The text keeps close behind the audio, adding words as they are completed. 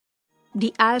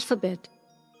the alphabet.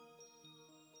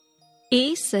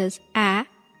 A says apple.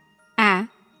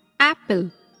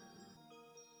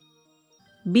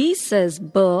 B says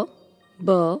ball.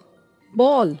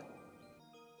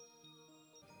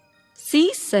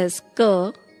 C says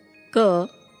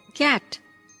cat.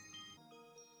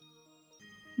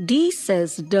 D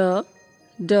says dog.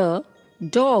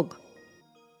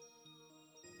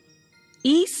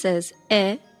 E says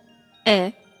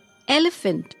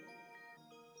elephant.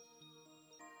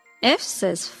 F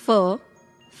says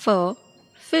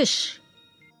fish.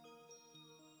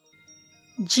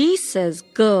 G says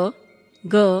goat.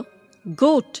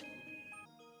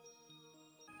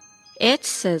 H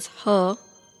says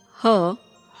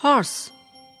horse.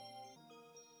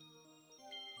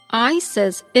 I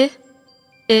says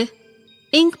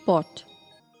inkpot.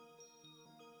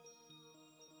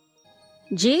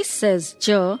 J says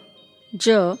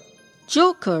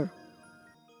joker.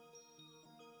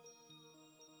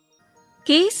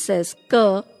 K says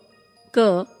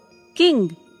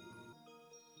king.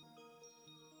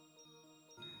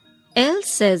 L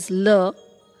says lion.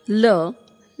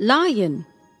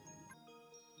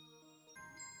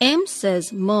 M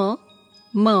says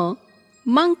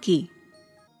monkey.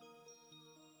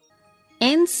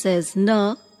 N says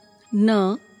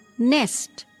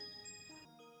nest.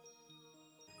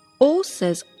 O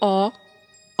says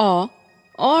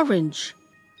orange.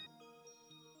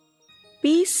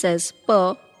 P says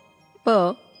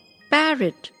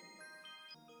parrot.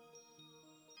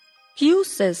 Q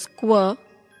says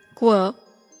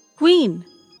queen.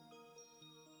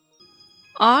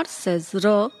 R says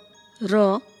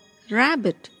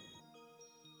rabbit.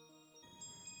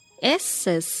 S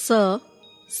says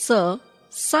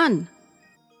sun.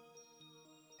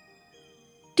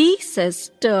 T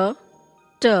says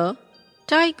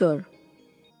tiger.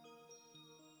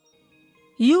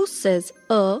 U says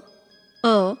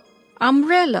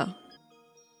umbrella.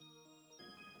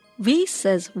 V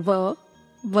says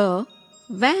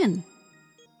van.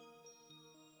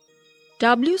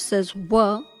 W says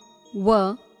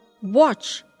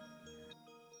watch.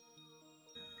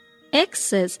 X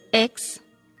says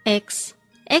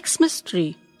Xmas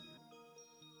tree.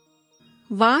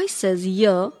 Y says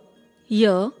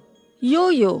yo-yo.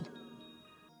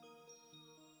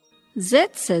 Z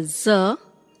says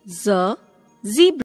zebra.